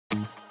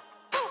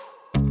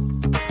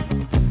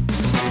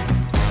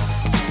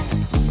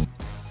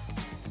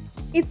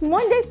It's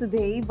Monday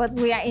today, but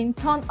we are in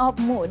turn-up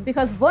mode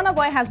because Burna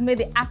Boy has made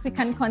the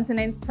African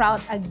continent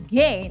proud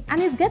again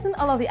and is getting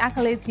all of the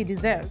accolades he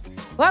deserves.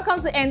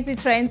 Welcome to NC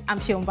Trends,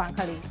 I'm Seun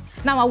Bankole.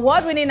 Now,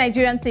 award-winning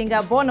Nigerian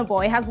singer Burna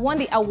Boy has won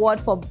the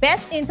award for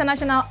Best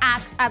International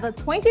Act at the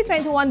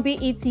 2021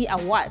 BET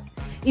Awards.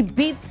 It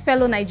beats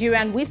fellow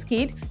Nigerian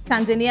Wizkid,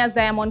 Tanzania's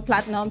Diamond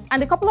Platnumz,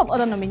 and a couple of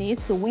other nominees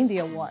to win the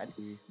award.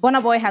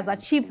 Burna Boy has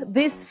achieved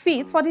this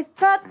feat for the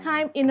third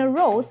time in a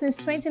row since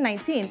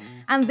 2019,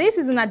 and this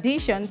is in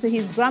addition to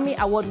his Grammy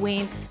Award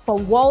win for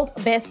World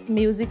Best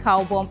Music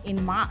Album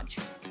in March.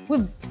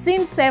 We've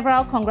seen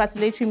several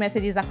congratulatory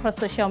messages across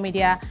social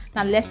media.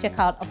 Now let's check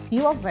out a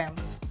few of them.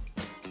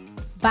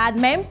 Bad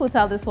Men put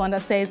out this one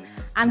that says,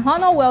 "An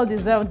honor well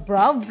deserved,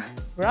 bruv.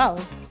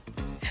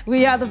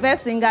 We are the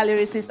best singer,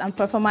 lyricist, and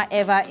performer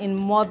ever in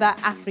Mother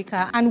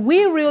Africa, and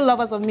we real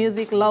lovers of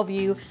music love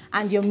you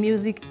and your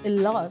music a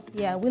lot."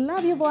 Yeah, we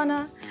love you,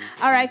 Burna.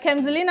 All right,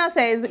 Kemzelina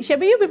says,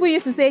 "Shebi, you people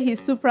used to say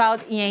he's too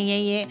proud. Yeah.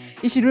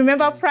 You should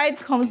remember pride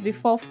comes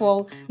before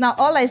fall. Now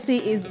all I see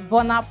is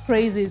Burna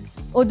praises.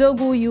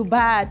 Odogu, you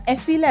bad.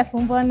 Efile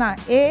from Burna.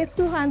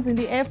 2 hands in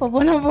the air for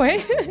Burna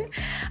Boy."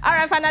 All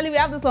right, finally, we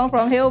have this one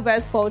from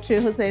Hailbirds Poultry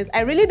who says,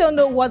 "I really don't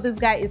know what this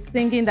guy is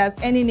singing that's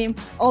earning him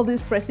all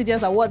these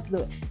prestigious awards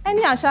though.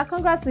 Anyhow,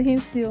 congrats to him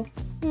still."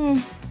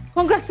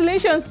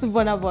 Congratulations to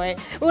Burna Boy.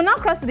 We will now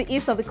cross to the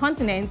east of the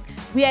continent,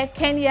 where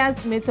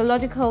Kenya's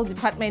Meteorological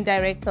Department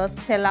Director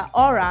Stella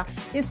Aura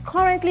is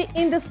currently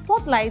in the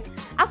spotlight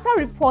after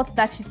reports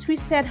that she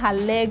twisted her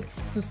leg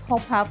to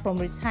stop her from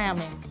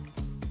retirement.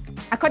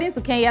 According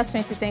to Kenya's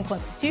 2010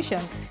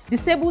 constitution,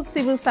 disabled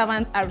civil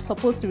servants are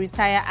supposed to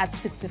retire at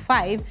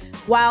 65,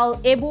 while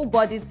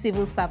able-bodied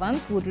civil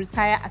servants would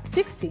retire at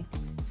 60.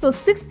 So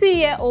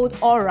 60-year-old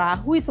Aura,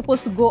 who is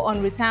supposed to go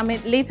on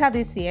retirement later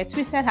this year,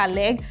 twisted her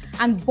leg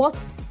and bought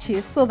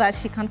crutches so that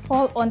she can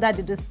fall under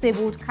the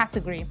disabled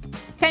category.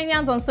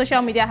 Kenyans on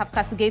social media have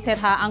castigated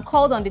her and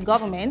called on the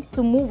government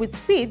to move with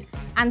speed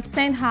and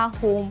send her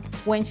home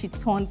when she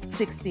turns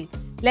 60.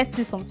 Let's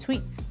see some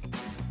tweets.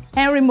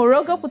 Henry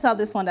Morogo put out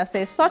this one that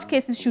says, "Such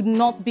cases should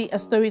not be a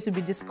story to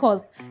be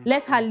discussed.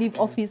 Let her leave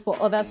office for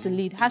others to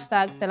lead.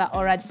 Hashtag Stella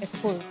Aura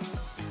exposed."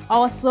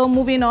 Also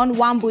moving on,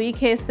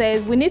 Wambuike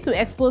says, "We need to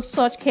expose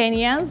such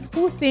Kenyans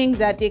who think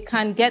that they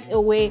can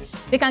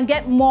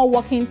get more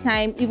working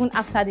time even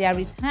after their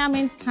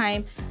retirement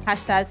time.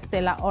 Hashtag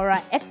Stella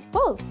Aura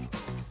exposed."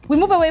 We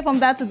move away from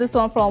that to this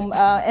one from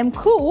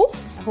Mku,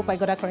 I hope I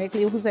got that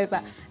correctly, who says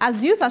that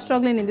as youths are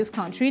struggling in this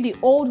country, the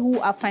old who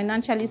are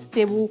financially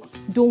stable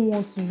don't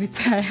want to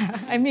retire.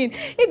 I mean,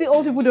 if the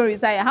old people don't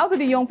retire, how do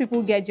the young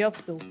people get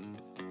jobs though?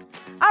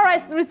 All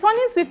right, so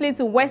returning swiftly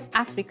to West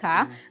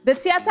Africa, the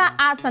Theatre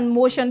Arts and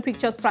Motion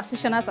Pictures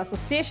Practitioners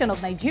Association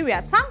of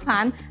Nigeria,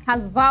 TAMPAN,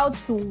 has vowed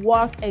to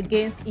work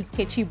against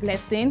Nkechi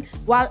Blessing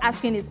while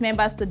asking its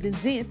members to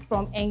desist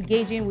from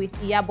engaging with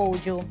Iyabo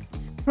Ojo.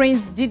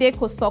 Prince Jide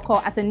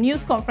Kosoko at a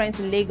news conference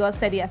in Lagos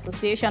said the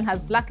association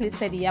has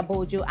blacklisted Iyabo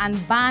Ojo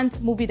and banned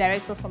movie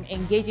directors from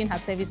engaging her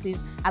services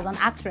as an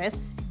actress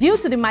due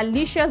to the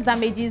malicious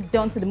damages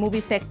done to the movie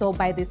sector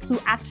by the two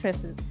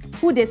actresses,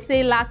 who they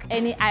say lack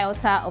any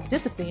iota of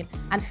discipline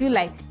and feel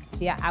like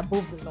they are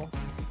above the law.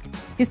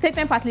 His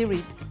statement partly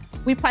reads,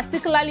 "We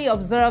particularly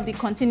observe the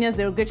continuous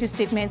derogatory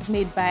statements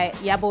made by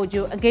Iyabo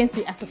Ojo against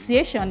the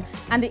association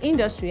and the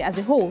industry as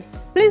a whole.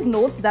 Please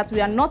note that we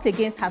are not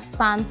against her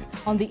stance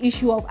on the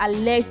issue of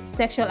alleged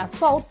sexual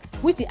assault,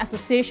 which the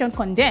association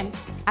condemns,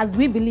 as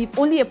we believe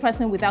only a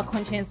person without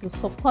conscience will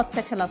support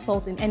sexual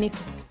assault in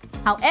anything.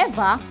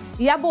 However,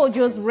 Iyabo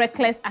Ojo's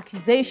reckless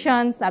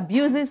accusations,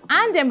 abuses,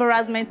 and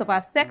embarrassment of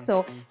our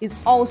sector is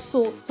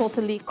also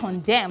totally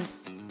condemned.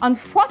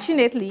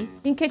 Unfortunately,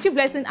 Nkechi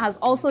Blessing has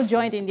also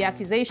joined in the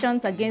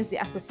accusations against the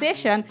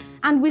association,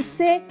 and we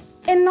say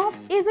enough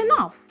is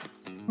enough."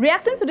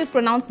 Reacting to this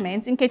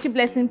pronouncement, Nkechi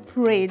Blessing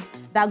prayed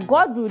that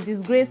God will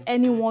disgrace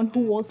anyone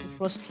who wants to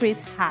frustrate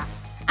her.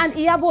 And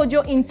Iyabo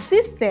Ojo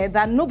insisted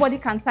that nobody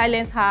can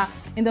silence her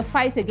in the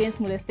fight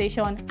against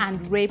molestation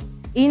and rape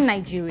in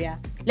Nigeria.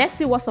 Let's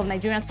see what some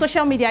Nigerian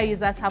social media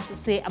users have to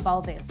say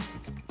about this.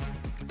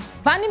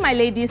 Vanny My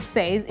Lady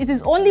says, "It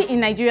is only in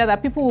Nigeria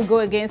that people will go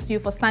against you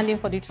for standing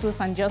for the truth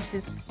and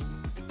justice."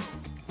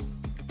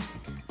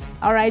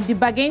 All right, the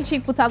bargain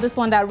chick put out this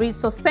one that reads,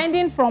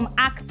 "Suspending from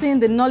acting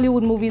the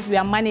Nollywood movies we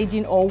are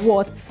managing or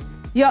what?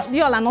 You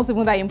all are not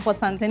even that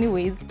important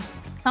anyways.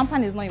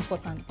 TAMPAN is not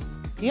important.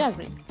 Do you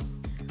agree?"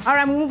 All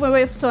right, we move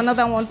away to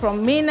another one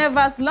from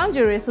Minerva's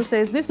Lingerie, who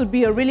says, "This would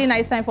be a really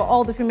nice time for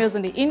all the females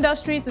in the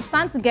industry to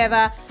stand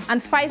together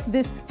and fight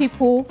these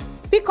people,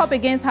 speak up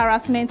against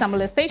harassment and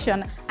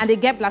molestation, and they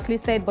get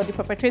blacklisted, but the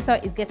perpetrator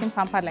is getting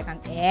pampered like an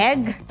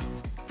egg."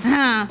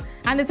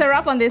 And it's a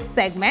wrap on this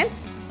segment.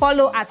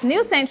 Follow at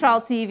News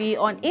Central TV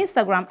on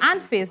Instagram and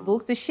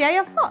Facebook to share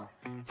your thoughts.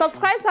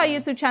 Subscribe to our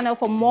YouTube channel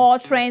for more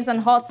trends and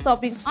hot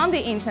topics on the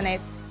internet.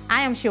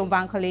 I am Seun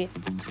Bankole.